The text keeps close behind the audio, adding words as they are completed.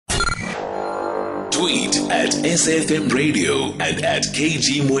Tweet at SFM Radio and at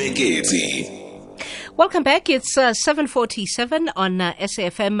KG Mwekezi. Welcome back. It's 7:47 on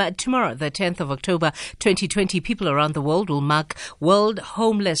SAFM. Tomorrow, the 10th of October, 2020, people around the world will mark World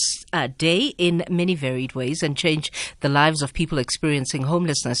Homeless Day in many varied ways and change the lives of people experiencing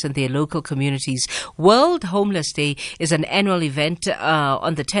homelessness in their local communities. World Homeless Day is an annual event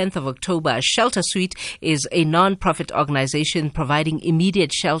on the 10th of October. Sheltersuit is a non-profit organization providing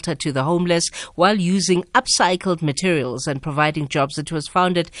immediate shelter to the homeless while using upcycled materials and providing jobs. It was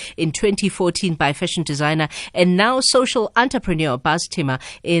founded in 2014 by fashion designer and now social entrepreneur Bas Timmer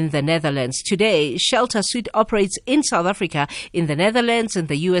in the Netherlands. Today, Sheltersuit operates in South Africa, in the Netherlands, in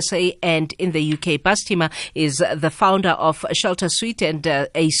the USA, and in the UK. Bas Timmer is the founder of Sheltersuit and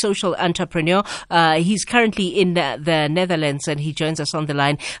a social entrepreneur. He's currently in the Netherlands and he joins us on the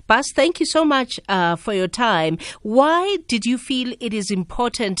line. Bas, thank you so much for your time. Why did you feel it is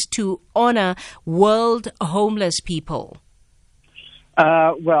important to honor World Homeless People?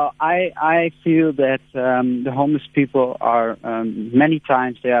 Well, I feel that the homeless people are, many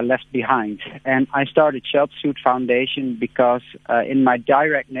times they are left behind. And I started Sheltersuit Foundation because in my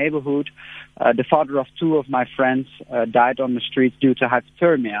direct neighborhood, the father of two of my friends died on the streets due to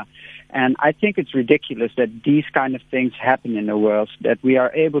hypothermia. And I think it's ridiculous that these kind of things happen in the world, that we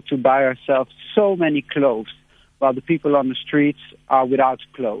are able to buy ourselves so many clothes while the people on the streets are without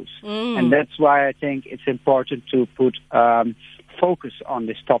clothes. And that's why I think it's important to put focus on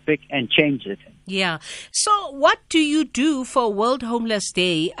this topic and change it. Yeah. So what do you do for World Homeless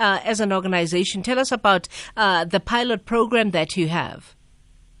Day as an organization? Tell us about the pilot program that you have.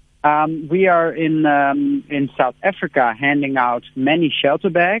 We are in South Africa handing out many shelter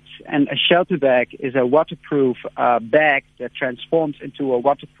bags, and a shelter bag is a waterproof bag that transforms into a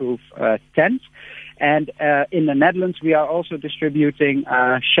waterproof tent. And in the Netherlands, we are also distributing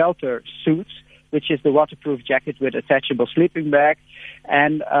shelter suits, which is the waterproof jacket with attachable sleeping bag.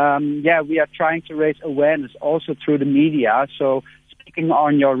 And we are trying to raise awareness also through the media. So speaking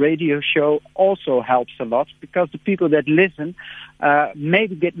on your radio show also helps a lot because the people that listen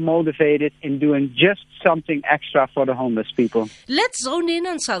maybe get motivated in doing just something extra for the homeless people. Let's zone in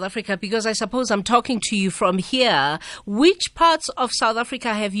on South Africa because I suppose I'm talking to you from here. Which parts of South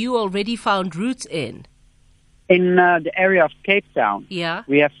Africa have you already found roots in? In the area of Cape Town. Yeah.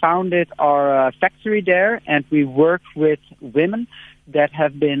 We have founded our factory there, and we work with women that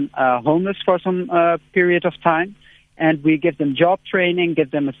have been homeless for some period of time. And we give them job training,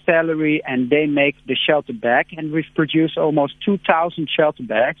 give them a salary, and they make the shelter bag. And we've produced almost 2,000 shelter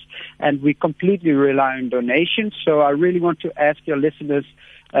bags, and we completely rely on donations. So I really want to ask your listeners,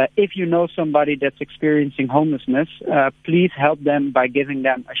 if you know somebody that's experiencing homelessness, please help them by giving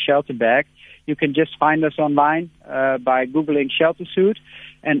them a shelter bag. You can just find us online by Googling Sheltersuit,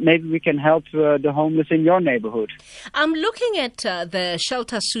 and maybe we can help the homeless in your neighborhood. I'm looking at the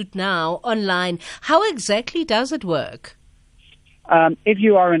Sheltersuit now online. How exactly does it work? If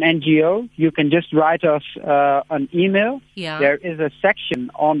you are an NGO, you can just write us an email. Yeah. There is a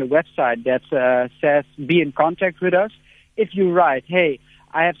section on the website that says be in contact with us. If you write, hey,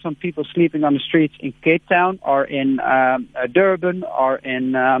 I have some people sleeping on the streets in Cape Town or in Durban or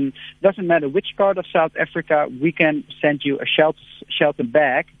in, doesn't matter which part of South Africa, we can send you a shelter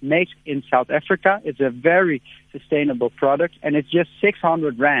bag made in South Africa. It's a very sustainable product and it's just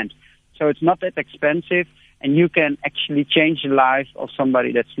 600 Rand. So it's not that expensive and you can actually change the life of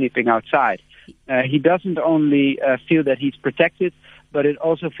somebody that's sleeping outside. He doesn't only feel that he's protected, but it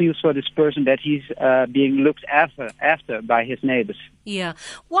also feels for this person that he's being looked after by his neighbors. Yeah.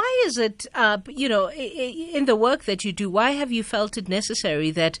 Why is it, in the work that you do, why have you felt it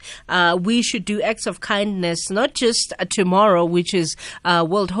necessary that we should do acts of kindness, not just tomorrow, which is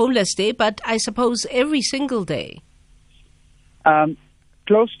World Homeless Day, but I suppose every single day?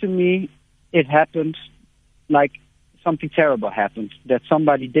 Close to me, it happened like something terrible happened, that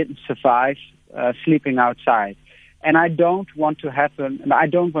somebody didn't survive sleeping outside. And I don't want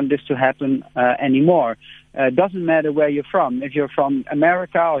this to happen anymore. It doesn't matter where you're from. If you're from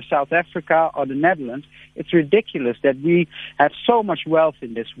America or South Africa or the Netherlands, it's ridiculous that we have so much wealth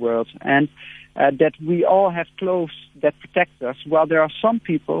in this world and that we all have clothes that protect us, while there are some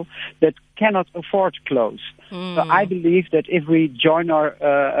people that cannot afford clothes. So I believe that if we join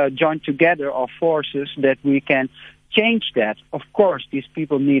together our forces, that we can change that. Of course, these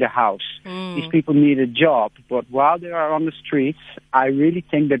people need a house. These people need a job. But while they are on the streets, I really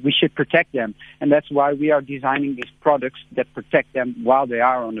think that we should protect them. And that's why we are designing these products that protect them while they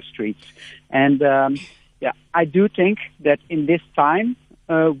are on the streets. And I do think that in this time,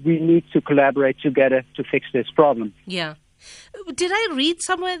 we need to collaborate together to fix this problem. Yeah. Did I read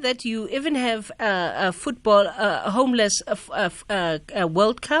somewhere that you even have a football homeless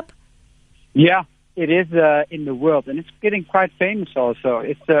World Cup? Yeah, it is in the world, and it's getting quite famous also.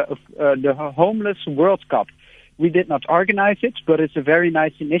 It's the Homeless World Cup. We did not organize it, but it's a very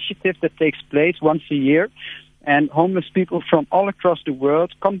nice initiative that takes place once a year. And homeless people from all across the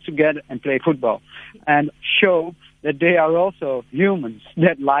world come together and play football and show that they are also humans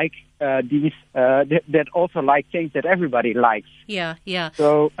that like that also like things that everybody likes. Yeah.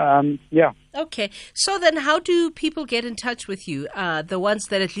 So, yeah. Okay. So then how do people get in touch with you? The ones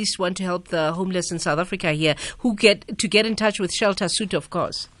that at least want to help the homeless in South Africa here, who get in touch with Sheltersuit, of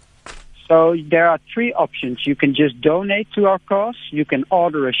course. So there are three options. You can just donate to our cause, you can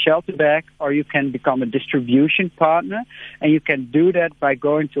order a shelter bag, or you can become a distribution partner. And you can do that by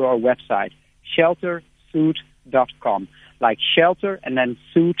going to our website, sheltersuit.com, like shelter and then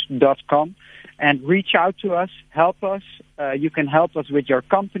suit.com. And reach out to us, help us. You can help us with your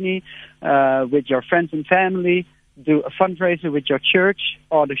company, with your friends and family, do a fundraiser with your church,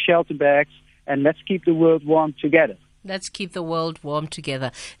 or the shelter bags, and let's keep the world warm together. Let's keep the world warm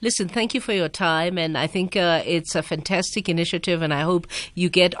together. Listen, thank you for your time, and I think it's a fantastic initiative, and I hope you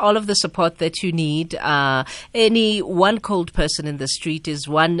get all of the support that you need. Any one cold person in the street is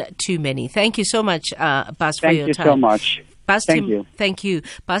one too many. Thank you so much, Bas, for your time. Thank you so much. Thank you.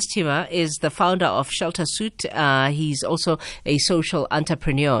 Bas Timmer is the founder of Sheltersuit. He's also a social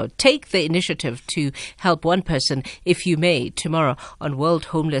entrepreneur. Take the initiative to help one person, if you may, tomorrow on World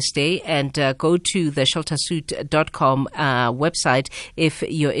Homeless Day, and go to the sheltersuit.com website if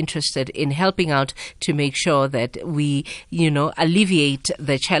you're interested in helping out to make sure that we, alleviate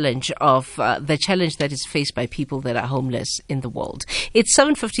the challenge that is faced by people that are homeless in the world. It's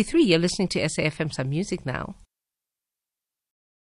 7:53. You're listening to SAFM Some Music now.